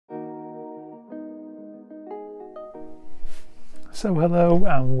So hello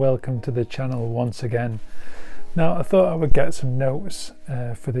and welcome to the channel once again. Now I thought I would get some notes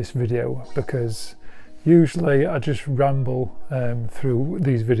for this video because usually I just ramble through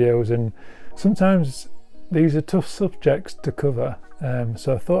these videos and sometimes these are tough subjects to cover,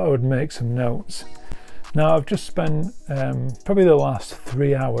 so I thought I would make some notes. Now I've just spent probably the last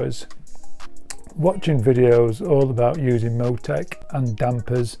 3 hours watching videos all about using Motec and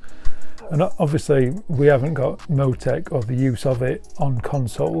dampers. And obviously we haven't got Motec or the use of it on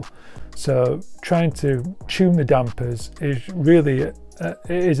console, so trying to tune the dampers is really it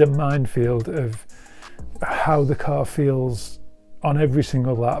is a minefield of how the car feels on every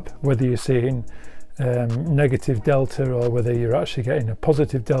single lap, whether you're seeing negative delta or whether you're actually getting a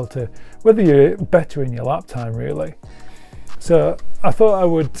positive delta, whether you're better in your lap time really. So I thought I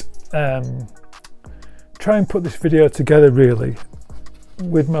would try and put this video together really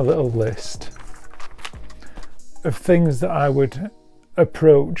with my little list of things that I would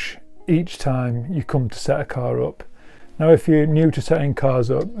approach each time you come to set a car up. Now if you're new to setting cars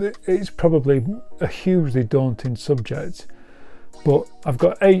up, it's probably a hugely daunting subject, but I've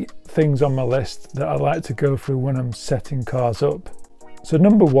got 8 things on my list that I like to go through when I'm setting cars up. So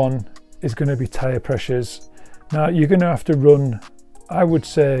number 1 is going to be tyre pressures. Now you're going to have to run, I would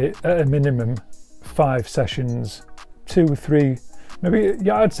say at a minimum 5 sessions, 2, 3, maybe,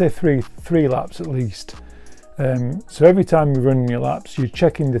 yeah, I'd say three laps at least. So every time you're running your laps, you're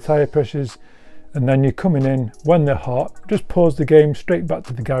checking the tyre pressures, and then you're coming in when they're hot, just pause the game, straight back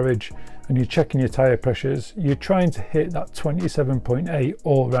to the garage, and you're checking your tyre pressures. You're trying to hit that 27.8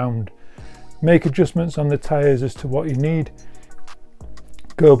 all round. Make adjustments on the tyres as to what you need.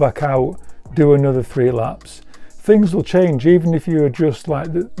 Go back out, do another 3 laps. Things will change, even if you adjust,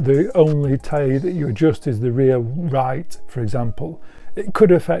 like the only tyre that you adjust is the rear right, for example, it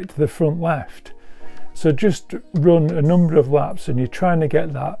could affect the front left. So just run a number of laps and you're trying to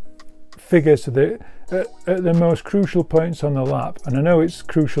get that figure so that at the most crucial points on the lap, and I know it's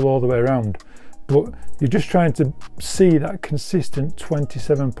crucial all the way around, but you're just trying to see that consistent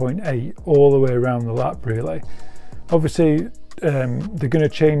 27.8 all the way around the lap really. Obviously they're going to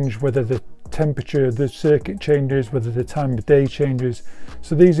change whether the temperature of the circuit changes, whether the time of day changes,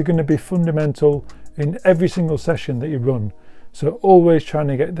 so these are going to be fundamental in every single session that you run. So always trying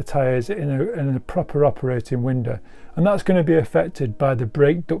to get the tyres in a proper operating window, and that's going to be affected by the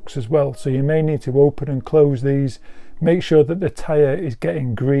brake ducts as well, so you may need to open and close these. Make sure that the tyre is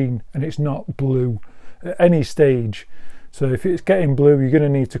getting green and it's not blue at any stage. So if it's getting blue, you're going to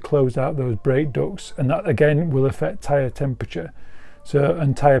need to close out those brake ducts, and that again will affect tyre temperature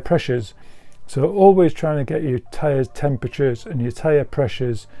and tyre pressures. So always trying to get your tyre temperatures and your tyre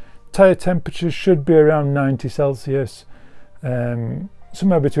pressures. Tyre temperatures should be around 90 Celsius,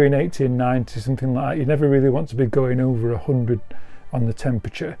 somewhere between 80 and 90, something like that. You never really want to be going over 100 on the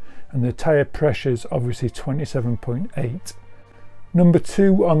temperature, and the tyre pressures obviously 27.8. Number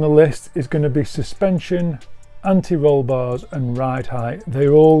 2 on the list is going to be suspension, anti-roll bars and ride height.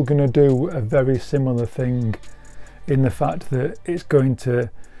 They're all going to do a very similar thing in the fact that it's going to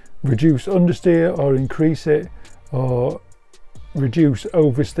reduce understeer or increase it, or reduce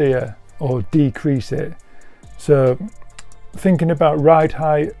oversteer or decrease it. So thinking about ride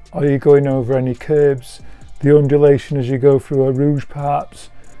height, are you going over any curbs, the undulation as you go through a rouge perhaps,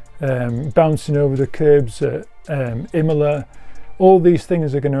 bouncing over the curbs at Imola, all these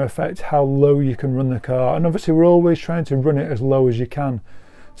things are going to affect how low you can run the car, and obviously we're always trying to run it as low as you can.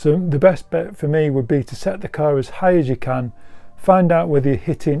 So the best bet for me would be to set the car as high as you can, find out whether you're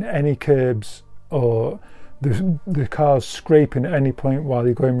hitting any curbs or the car's scraping at any point while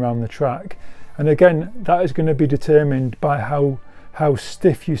you're going around the track. And again, that is going to be determined by how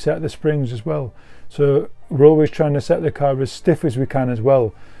stiff you set the springs as well. So we're always trying to set the car as stiff as we can as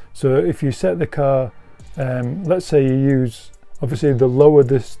well. So if you set the car, let's say you use, obviously the lower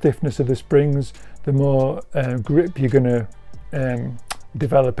the stiffness of the springs, the more grip you're going to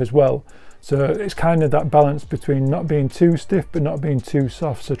develop as well. So it's kind of that balance between not being too stiff but not being too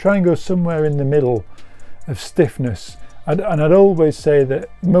soft. So try and go somewhere in the middle of stiffness. And I'd always say that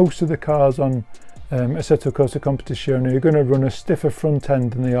most of the cars on Assetto Corsa Competizione are going to run a stiffer front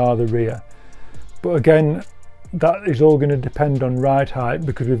end than they are the rear. But again, that is all going to depend on ride height,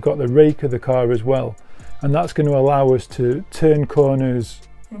 because we've got the rake of the car as well, and that's going to allow us to turn corners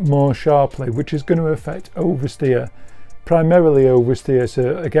more sharply, which is going to affect oversteer, primarily oversteer.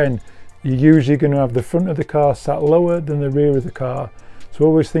 So again, you're usually going to have the front of the car sat lower than the rear of the car. So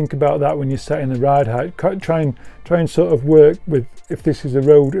always think about that when you're setting the ride height. Try and sort of work with, if this is a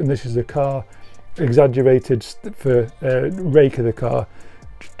road and this is a car, exaggerated for rake of the car,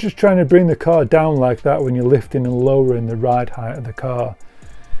 just trying to bring the car down like that when you're lifting and lowering the ride height of the car.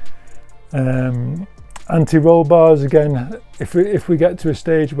 Anti-roll bars, again, if we get to a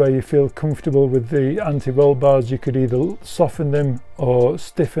stage where you feel comfortable with the anti-roll bars, you could either soften them or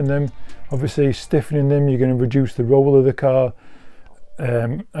stiffen them. Obviously stiffening them, you're going to reduce the roll of the car,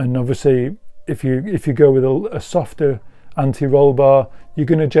 and obviously if you go with a softer anti-roll bar, you're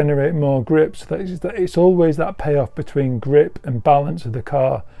going to generate more grip. So it's always that payoff between grip and balance of the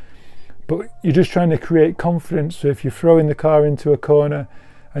car, but you're just trying to create confidence. So if you're throwing the car into a corner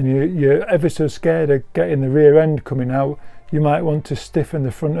and you're ever so scared of getting the rear end coming out, you might want to stiffen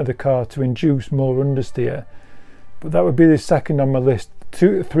the front of the car to induce more understeer. But that would be the second on my list.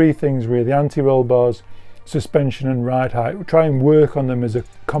 2 to 3 things really: anti-roll bars, suspension and ride height. Try and work on them as a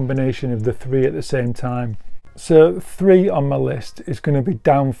combination of the 3 at the same time. So 3 on my list is going to be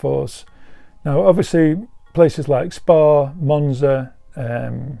downforce. Now obviously places like Spa, Monza,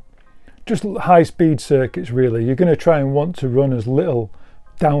 just high speed circuits really, you're going to try and want to run as little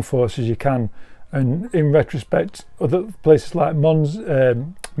downforce as you can. And in retrospect, other places like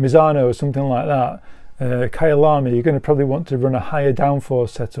Misano or something like that, Kyalami, you're going to probably want to run a higher downforce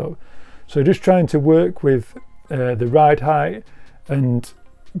setup. So just trying to work with the ride height, and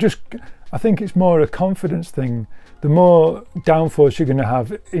just, I think it's more a confidence thing. The more downforce you're going to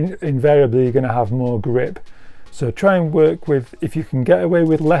have, invariably you're going to have more grip. So try and work with, if you can get away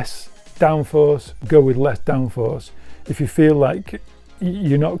with less downforce, go with less downforce. If you feel like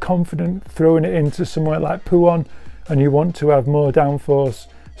you're not confident throwing it into somewhere like Puon and you want to have more downforce,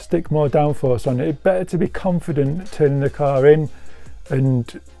 stick more downforce on it. It's better to be confident turning the car in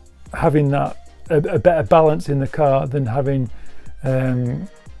and having that a better balance in the car than having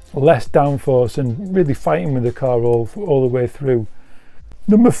less downforce and really fighting with the car all the way through.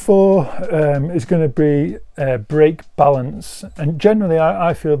 Number 4 is going to be brake balance, and generally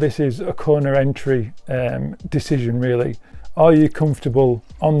I feel this is a corner entry decision really. Are you comfortable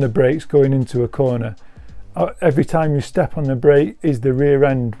on the brakes going into a corner? Every time you step on the brake, is the rear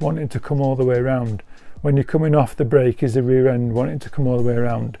end wanting to come all the way around? When you're coming off the brake, is the rear end wanting to come all the way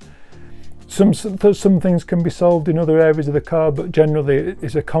around? Some things can be solved in other areas of the car, but generally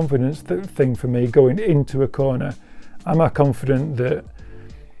it's a confidence thing for me going into a corner. Am I confident that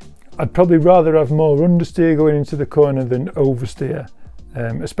I'd probably rather have more understeer going into the corner than oversteer,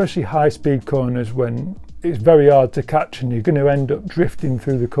 especially high speed corners when it's very hard to catch and you're going to end up drifting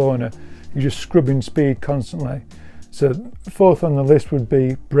through the corner. You're just scrubbing speed constantly. So 4th on the list would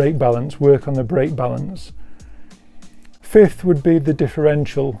be brake balance, work on the brake balance. 5th would be the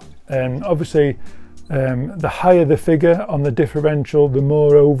differential. Obviously the higher the figure on the differential, the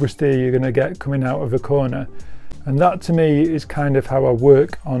more oversteer you're going to get coming out of a corner. And that to me is kind of how I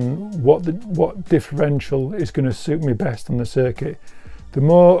work on what differential is going to suit me best on the circuit. The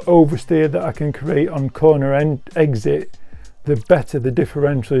more oversteer that I can create on corner exit, the better the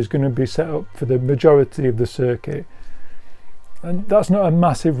differential is going to be set up for the majority of the circuit. And that's not a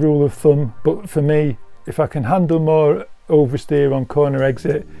massive rule of thumb, but for me, if I can handle more oversteer on corner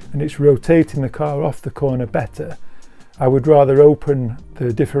exit and it's rotating the car off the corner better, I would rather open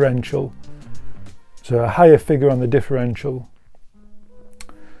the differential. So a higher figure on the differential.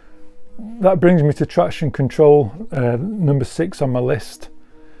 That brings me to traction control, number 6 on my list.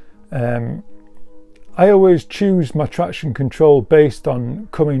 I always choose my traction control based on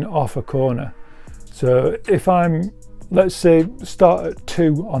coming off a corner. So if I'm, let's say, start at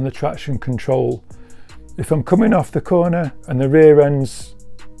 2 on the traction control, if I'm coming off the corner and the rear end's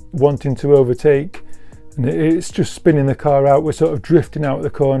wanting to overtake and it's just spinning the car out, we're sort of drifting out the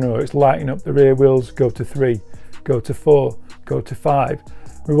corner, or it's lighting up the rear wheels, go to 3, go to 4, go to 5.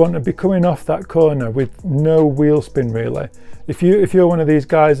 We want to be coming off that corner with no wheel spin really. If you're one of these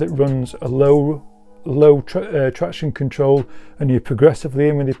guys that runs a low traction control and you're progressively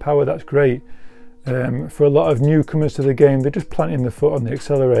in with your power, that's great. For a lot of newcomers to the game, they're just planting the foot on the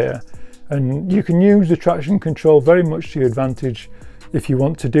accelerator, and you can use the traction control very much to your advantage if you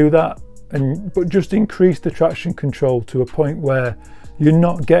want to do that, but just increase the traction control to a point where you're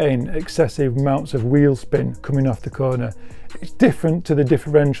not getting excessive amounts of wheel spin coming off the corner. It's different to the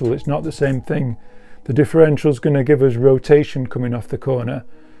differential, it's not the same thing. The differential is going to give us rotation coming off the corner.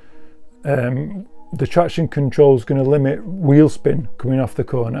 The traction control is going to limit wheel spin coming off the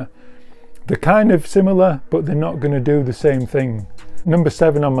corner. They're kind of similar, but they're not going to do the same thing. Number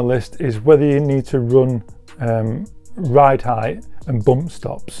 7 on my list is whether you need to run ride height and bump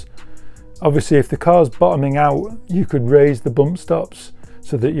stops. Obviously, if the car's bottoming out, you could raise the bump stops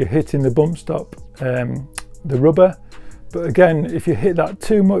so that you're hitting the bump stop, the rubber. But again, if you hit that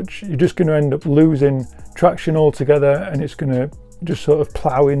too much, you're just going to end up losing traction altogether, and it's going to just sort of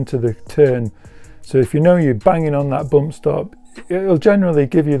plow into the turn. So if you know you're banging on that bump stop, it'll generally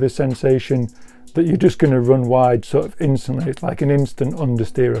give you the sensation that you're just going to run wide sort of instantly. It's like an instant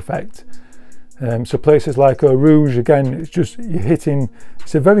understeer effect. So places like Eau Rouge, again, it's just you're hitting,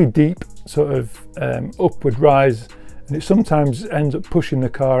 it's a very deep sort of upward rise, and it sometimes ends up pushing the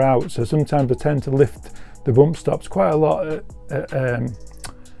car out. So sometimes I tend to lift the bump stops quite a lot at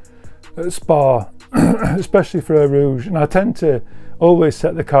Spa, especially for Eau Rouge, and I tend to always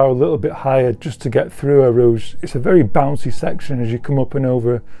set the car a little bit higher just to get through Eau Rouge. It's a very bouncy section as you come up and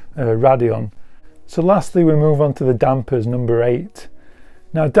over Radion. So lastly, we move on to the dampers, number 8.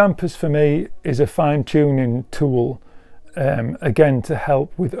 Now dampers for me is a fine-tuning tool, again to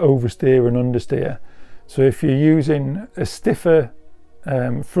help with oversteer and understeer. So if you're using a stiffer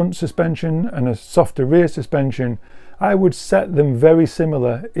front suspension and a softer rear suspension, I would set them very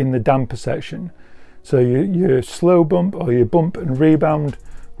similar in the damper section. So your slow bump or your bump and rebound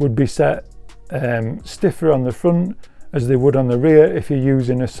would be set stiffer on the front as they would on the rear if you're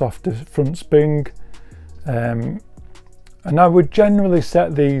using a softer front spring. And I would generally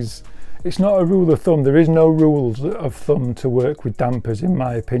set these, it's not a rule of thumb, there is no rules of thumb to work with dampers in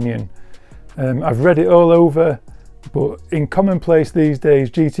my opinion. I've read it all over, but in commonplace these days,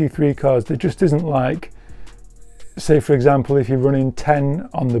 GT3 cars, there just isn't like, say for example, if you're running 10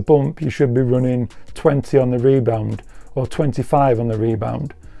 on the bump, you should be running 20 on the rebound or 25 on the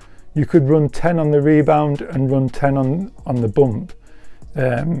rebound. You could run 10 on the rebound and run 10 on the bump.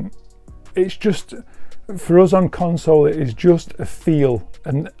 It's just, for us on console, it is just a feel,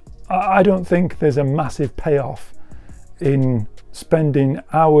 and I don't think there's a massive payoff in spending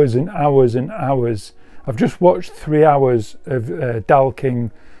hours and hours and hours. I've just watched 3 hours of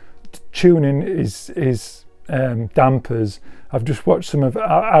Dalking tuning his dampers. I've just watched some of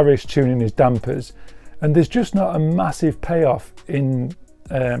Arish tuning his dampers, and there's just not a massive payoff in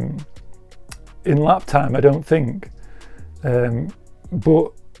lap time, I don't think.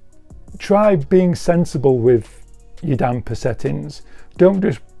 But try being sensible with your damper settings. Don't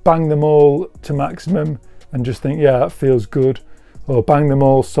just bang them all to maximum and just think, yeah, that feels good, or bang them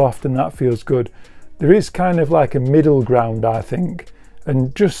all soft and that feels good. There is kind of like a middle ground, I think,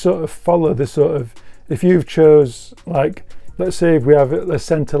 and just sort of follow the sort of, if you've chose, like, let's say if we have a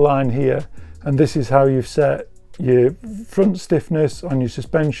center line here, and this is how you've set your front stiffness on your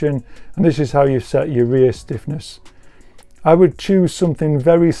suspension, and this is how you've set your rear stiffness. I would choose something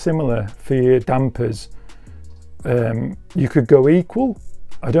very similar for your dampers. You could go equal.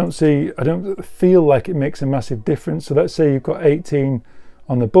 I don't feel like it makes a massive difference. So let's say you've got 18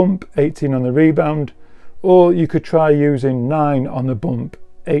 on the bump, 18 on the rebound, or you could try using 9 on the bump,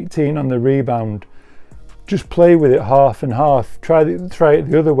 18 on the rebound. Just play with it half and half. Try it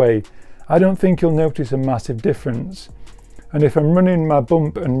the other way. I don't think you'll notice a massive difference. And if I'm running my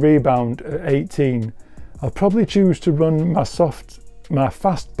bump and rebound at 18, I'll probably choose to run my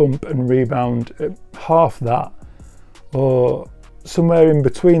fast bump and rebound at half that, or somewhere in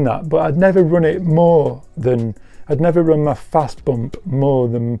between that, but I'd never run my fast bump more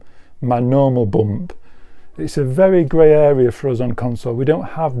than my normal bump. It's a very grey area for us on console. We don't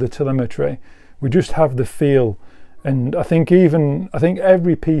have the telemetry, we just have the feel. And I think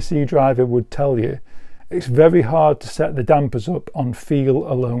every PC driver would tell you it's very hard to set the dampers up on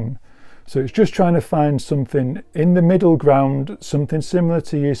feel alone. So it's just trying to find something in the middle ground, something similar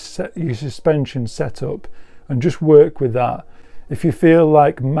to your suspension setup, and just work with that. If you feel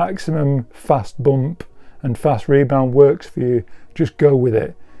like maximum fast bump and fast rebound works for you, just go with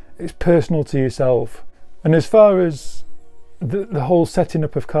it. It's personal to yourself. And as far as the whole setting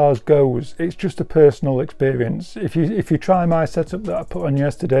up of cars goes, it's just a personal experience. If you try my setup that I put on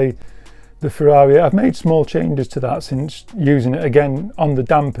yesterday, the Ferrari, I've made small changes to that since using it again on the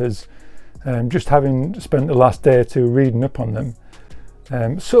dampers. Just having spent the last day or two reading up on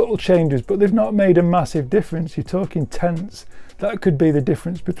them. Subtle changes, but they've not made a massive difference. You're talking tenths. That could be the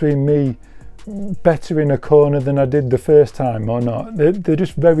difference between me bettering a corner than I did the first time or not. They're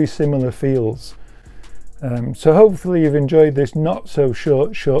just very similar feels. So hopefully you've enjoyed this not so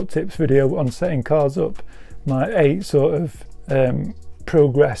short tips video on setting cars up. My 8 sort of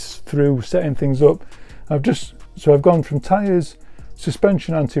progress through setting things up. I've gone from tyres,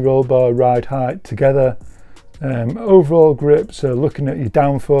 suspension, anti-roll bar, ride height together, overall grip, so looking at your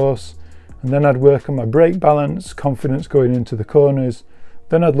downforce, and then I'd work on my brake balance, confidence going into the corners.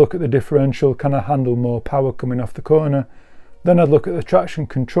 Then I'd look at the differential, can I handle more power coming off the corner? Then I'd look at the traction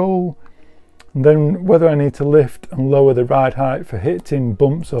control, and then whether I need to lift and lower the ride height for hitting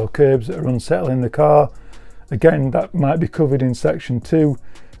bumps or curbs that are unsettling the car. Again, that might be covered in section 2.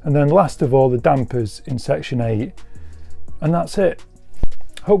 And then last of all, the dampers in section 8. And that's it.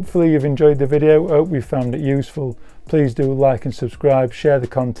 Hopefully you've enjoyed the video. I hope you found it useful. Please do like and subscribe, share the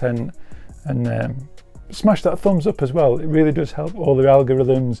content, and smash that thumbs up as well. It really does help all the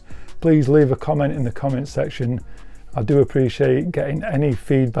algorithms. Please leave a comment in the comment section. I do appreciate getting any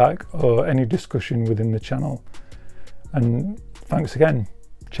feedback or any discussion within the channel. And thanks again.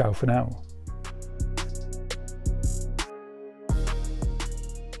 Ciao for now.